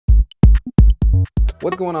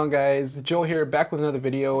What's going on, guys? Joel here, back with another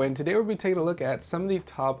video, and today we'll be taking a look at some of the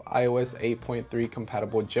top iOS 8.3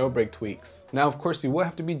 compatible jailbreak tweaks. Now, of course, you will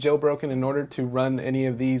have to be jailbroken in order to run any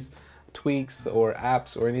of these tweaks or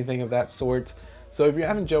apps or anything of that sort. So if you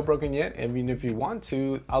haven't jailbroken yet, and even if you want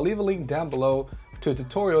to, I'll leave a link down below to a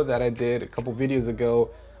tutorial that I did a couple videos ago,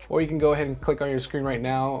 or you can go ahead and click on your screen right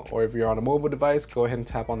now, or if you're on a mobile device, go ahead and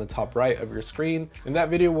tap on the top right of your screen, and that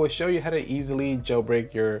video will show you how to easily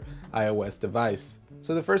jailbreak your iOS device.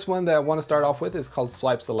 So the first one that I want to start off with is called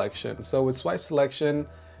swipe selection. So with swipe selection,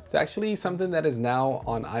 it's actually something that is now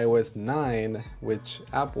on iOS 9, which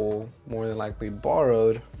Apple more than likely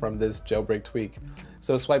borrowed from this jailbreak tweak.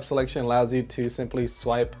 So swipe selection allows you to simply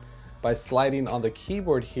swipe by sliding on the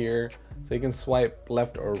keyboard here. So you can swipe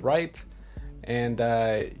left or right, and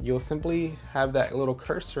you'll simply have that little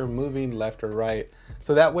cursor moving left or right.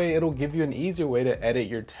 So that way it'll give you an easier way to edit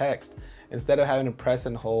your text instead of having to press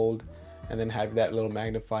and hold and then have that little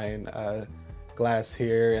magnifying glass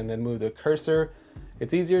here and then move the cursor.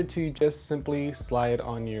 It's easier to just simply slide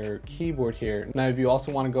on your keyboard here. Now, if you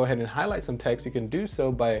also want to go ahead and highlight some text, you can do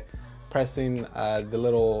so by pressing the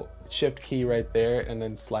little shift key right there and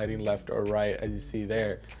then sliding left or right, as you see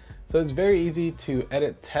there. So it's very easy to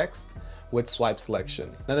edit text with swipe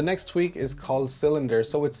selection. Now the next tweak is called cylinder.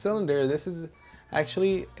 So with cylinder, this is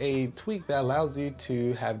actually a tweak that allows you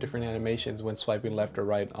to have different animations when swiping left or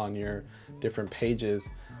right on your different pages.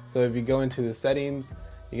 So if you go into the settings,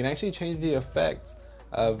 you can actually change the effects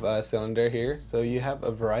of cylinder here. So you have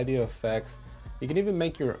a variety of effects. You can even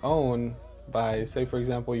make your own by, say for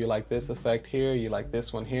example, you like this effect here, you like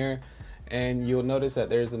this one here, and you'll notice that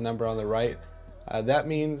there's a number on the right. That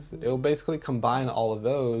means it will basically combine all of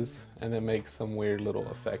those and then make some weird little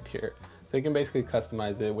effect here. So you can basically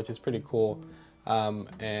customize it, which is pretty cool.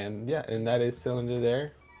 And yeah, and that is cylinder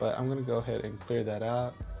there, but I'm gonna go ahead and clear that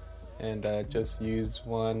out and just use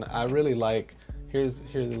one I really like. Here's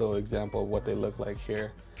a little example of what they look like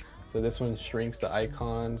here. So this one shrinks the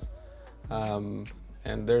icons,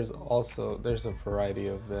 and there's a variety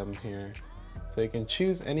of them here. So you can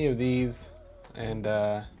choose any of these, and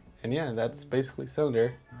yeah, that's basically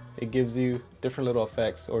cylinder. It gives you different little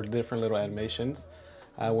effects or different little animations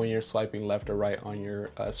when you're swiping left or right on your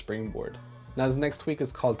springboard. Now this next tweak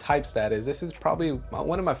is called type status. This is probably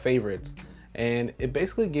one of my favorites, and it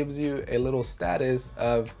basically gives you a little status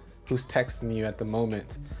of who's texting you at the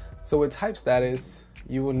moment. So with type status,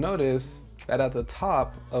 you will notice that at the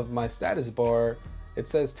top of my status bar, it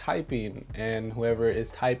says typing and whoever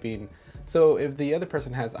is typing. So if the other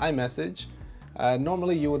person has iMessage,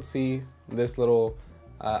 normally you would see this little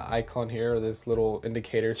icon here, or this little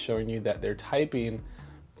indicator showing you that they're typing.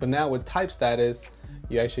 But now with type status,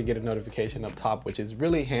 you actually get a notification up top, which is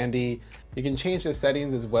really handy. You can change the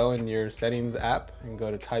settings as well in your settings app and go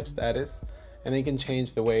to type status. And then you can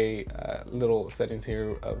change the way little settings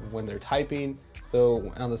here of when they're typing.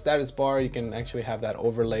 So on the status bar, you can actually have that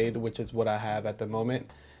overlaid, which is what I have at the moment.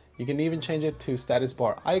 You can even change it to status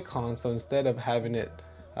bar icon. So instead of having it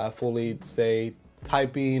fully say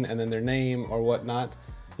typing and then their name or whatnot,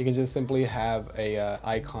 you can just simply have a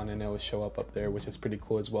icon and it will show up there, which is pretty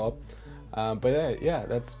cool as well. But yeah,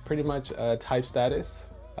 that's pretty much type status.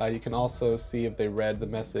 You can also see if they read the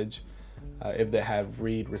message, if they have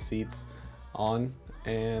read receipts on,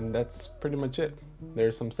 and that's pretty much it.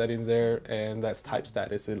 There's some settings there, and that's type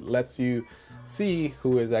status. It lets you see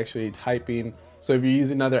who is actually typing. So if you're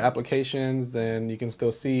using other applications, then you can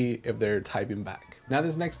still see if they're typing back. Now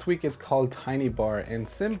this next tweak is called tiny bar, and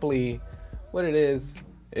simply what it is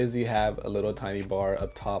you have a little tiny bar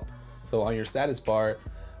up top. So on your status bar,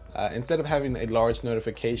 instead of having a large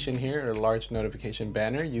notification here, or a large notification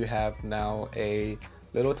banner, you have now a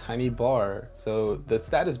little tiny bar. So the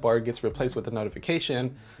status bar gets replaced with a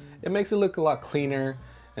notification. It makes it look a lot cleaner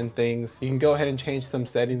and things. You can go ahead and change some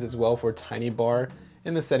settings as well for tiny bar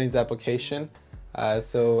in the settings application.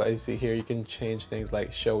 So as you see here, you can change things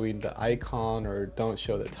like showing the icon or don't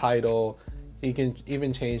show the title. You can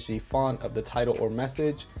even change the font of the title or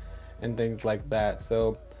message and things like that.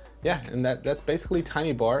 So yeah, and that's basically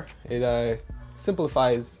tiny bar. It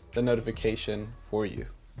simplifies the notification for you.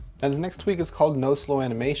 And the next tweak is called no slow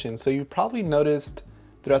animation. So you probably noticed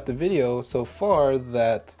throughout the video so far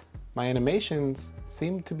that my animations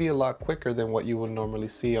seem to be a lot quicker than what you would normally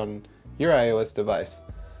see on your iOS device.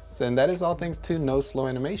 So, and that is all thanks to no slow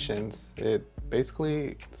animations. It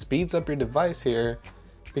basically speeds up your device here,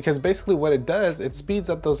 because basically what it does, it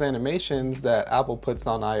speeds up those animations that Apple puts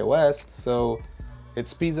on iOS. So it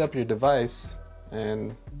speeds up your device,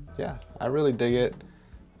 and yeah, I really dig it.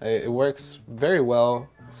 It works very well.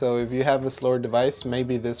 So if you have a slower device,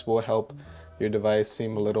 maybe this will help your device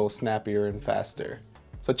seem a little snappier and faster.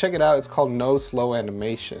 So check it out, it's called No Slow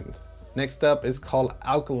Animations. Next up is called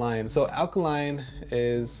Alkaline. So Alkaline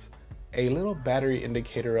is a little battery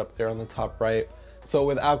indicator up there on the top right. So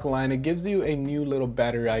with Alkaline, it gives you a new little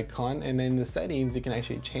battery icon, and in the settings you can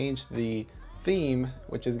actually change the theme,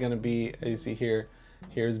 which is going to be, as you see here,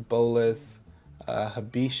 here's Bolus,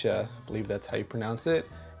 Habisha, I believe that's how you pronounce it,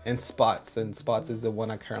 and Spots is the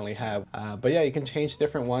one I currently have. But yeah, you can change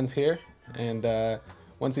different ones here, and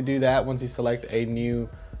once you do that, once you select a new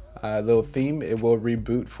little theme, it will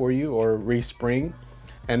reboot for you or respring.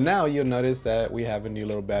 And now you'll notice that we have a new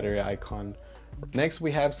little battery icon. Next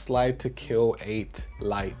we have Slide to Kill 8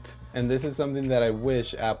 Lite. And this is something that I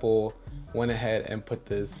wish Apple went ahead and put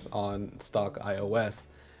this on stock iOS.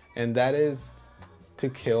 And that is to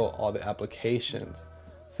kill all the applications.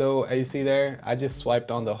 So as you see there, I just swiped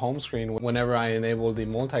on the home screen whenever I enabled the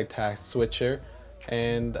multitask switcher,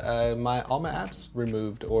 and all my apps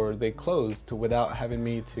removed, or they closed without having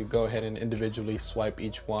me to go ahead and individually swipe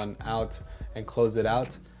each one out and close it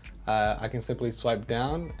out. I can simply swipe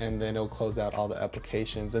down and then it'll close out all the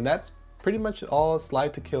applications, and that's pretty much all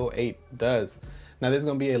Slide to Kill 8 does. Now there's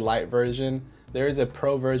going to be a light version, there is a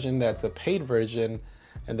pro version that's a paid version,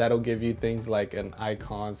 and that'll give you things like an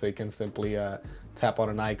icon, so you can simply tap on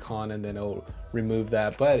an icon and then it'll remove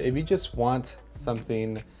that. But if you just want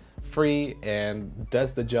something free and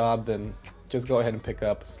does the job, then just go ahead and pick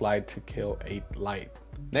up Slide to Kill 8 Lite.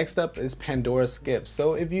 Next up is Pandora Skips.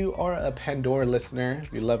 So if you are a Pandora listener,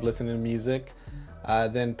 if you love listening to music,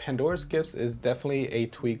 then Pandora Skips is definitely a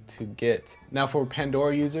tweak to get. Now for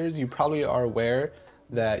Pandora users, you probably are aware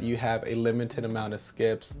that you have a limited amount of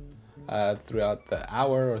skips throughout the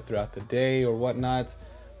hour or throughout the day or whatnot.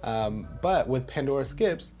 But with Pandora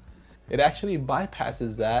Skips, it actually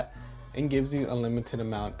bypasses that and gives you a limited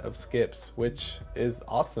amount of skips, which is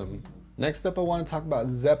awesome. Next up, I want to talk about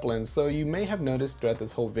Zeppelin. So you may have noticed throughout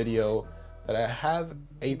this whole video that I have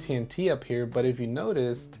AT&T up here, but if you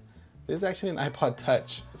noticed, there's actually an iPod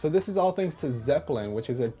Touch. So this is all thanks to Zeppelin, which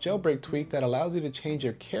is a jailbreak tweak that allows you to change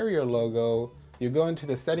your carrier logo. You go into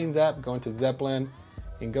the settings app, go into Zeppelin,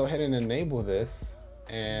 and go ahead and enable this.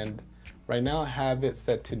 And right now I have it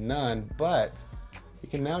set to none, but you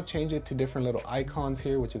can now change it to different little icons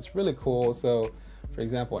here, which is really cool. So for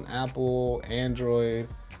example, on Apple, Android,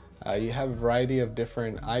 you have a variety of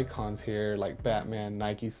different icons here, like Batman,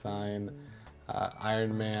 Nike sign,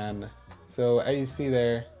 Iron Man. So as you see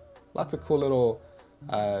there, lots of cool little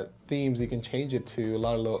themes you can change it to, a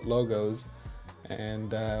lot of logos,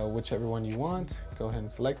 and whichever one you want, go ahead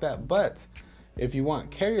and select that. But if you want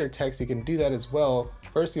carrier text, you can do that as well.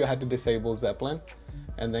 First you have to disable Zeppelin,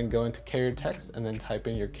 and then go into carrier text and then type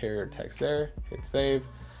in your carrier text there, hit save,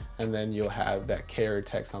 and then you'll have that carrier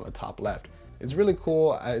text on the top left. It's really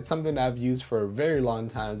cool. It's something I've used for a very long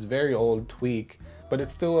time. It's a very old tweak, but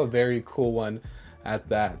it's still a very cool one at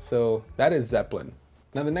that. So that is Zeppelin.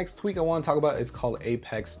 Now the next tweak I want to talk about is called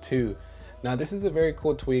Apex 2. Now this is a very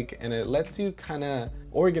cool tweak, and it lets you kind of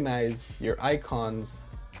organize your icons.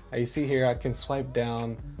 As you see here, I can swipe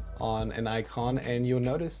down on an icon and you'll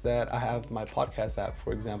notice that I have my podcast app,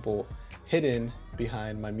 for example, hidden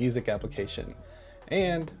behind my music application.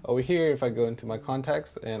 And over here, if I go into my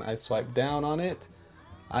contacts and I swipe down on it,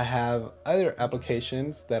 I have other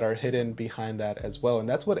applications that are hidden behind that as well. And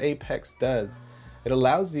that's what Apex does. It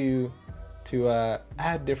allows you to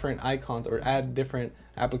add different icons or add different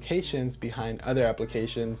applications behind other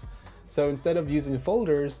applications. So instead of using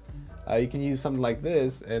folders, you can use something like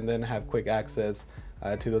this and then have quick access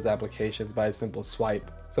to those applications by a simple swipe.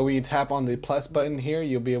 So when you tap on the plus button here,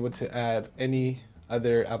 you'll be able to add any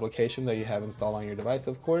other application that you have installed on your device,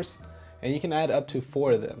 of course, and you can add up to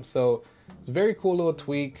 4 of them. So it's a very cool little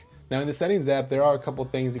tweak. Now in the settings app, there are a couple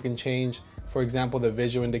things you can change. For example, the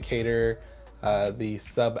visual indicator, the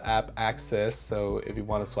sub app access. So if you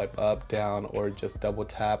want to swipe up, down, or just double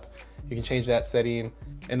tap, you can change that setting.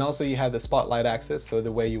 And also you have the spotlight access. So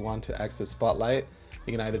the way you want to access spotlight,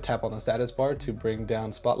 you can either tap on the status bar to bring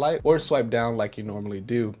down spotlight or swipe down like you normally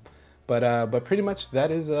do. But pretty much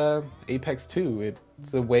that is Apex 2.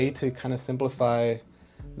 It's a way to kind of simplify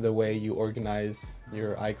the way you organize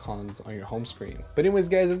your icons on your home screen. But anyways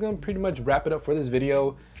guys, that's going to pretty much wrap it up for this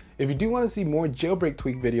video. If you do want to see more jailbreak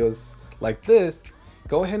tweak videos like this,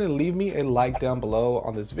 go ahead and leave me a like down below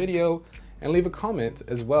on this video and leave a comment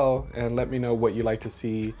as well and let me know what you'd like to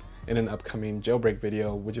see in an upcoming jailbreak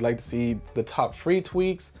video. Would you like to see the top free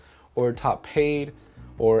tweaks or top paid,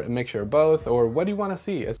 or a mixture of both, or what do you want to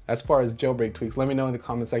see as far as jailbreak tweaks? Let me know in the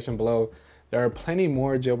comment section below. There are plenty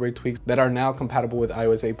more jailbreak tweaks that are now compatible with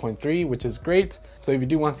iOS 8.3, which is great. So if you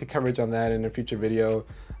do want to see coverage on that in a future video,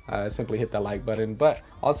 simply hit that like button. But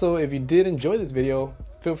also, if you did enjoy this video,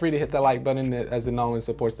 feel free to hit that like button, as it not only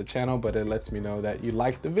supports the channel, but it lets me know that you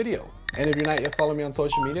liked the video. And if you're not yet following me on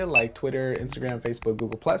social media like Twitter, Instagram, Facebook,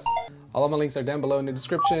 Google+, all of my links are down below in the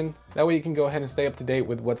description. That way you can go ahead and stay up to date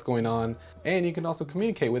with what's going on. And you can also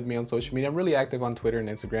communicate with me on social media. I'm really active on Twitter and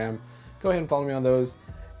Instagram. Go ahead and follow me on those.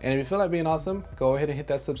 And if you feel like being awesome, go ahead and hit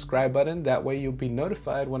that subscribe button. That way you'll be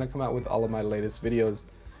notified when I come out with all of my latest videos.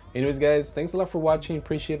 Anyways guys, thanks a lot for watching.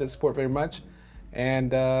 Appreciate the support very much.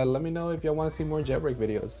 And let me know if y'all want to see more jailbreak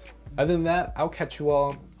videos. Other than that, I'll catch you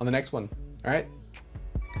all on the next one. All right,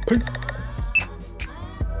 peace.